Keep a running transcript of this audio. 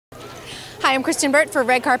Hi, I'm Kristen Burt for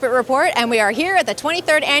Red Carpet Report, and we are here at the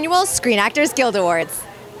 23rd Annual Screen Actors Guild Awards.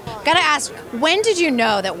 Gotta ask, when did you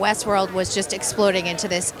know that Westworld was just exploding into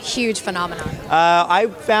this huge phenomenon? I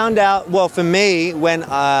found out, well, for me, when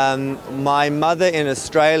my mother in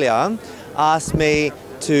Australia asked me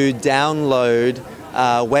to download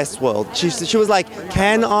Westworld. She was like,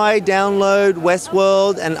 can I download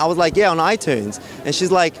Westworld? And I was like, yeah, on iTunes. And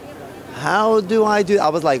she's like, how do I do that? I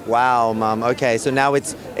was like, wow, Mum, okay, so now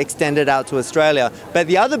it's extended out to Australia. But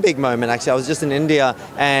the other big moment, actually, I was just in India,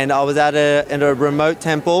 and I was at a remote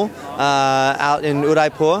temple out in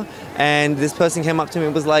Udaipur, and this person came up to me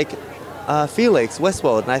and was like, Felix,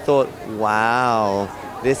 Westworld. And I thought, wow,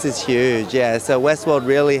 this is huge. Yeah, so Westworld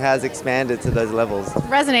really has expanded to those levels.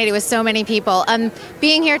 Resonated with so many people.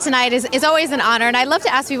 Being here tonight is always an honor, and I'd love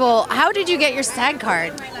to ask people, how did you get your SAG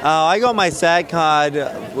card? I got my SAG card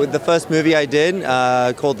with the first movie I did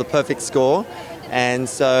called The Perfect Score. And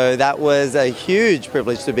so that was a huge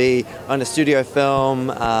privilege to be on a studio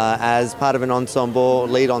film as part of an ensemble,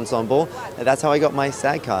 lead ensemble. And that's how I got my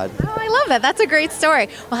SAG card. Oh, I love that. That's a great story.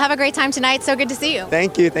 Well, have a great time tonight. So good to see you.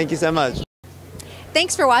 Thank you. Thank you so much.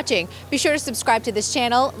 Thanks for watching. Be sure to subscribe to this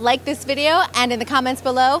channel, like this video, and in the comments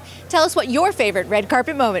below, tell us what your favorite red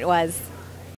carpet moment was.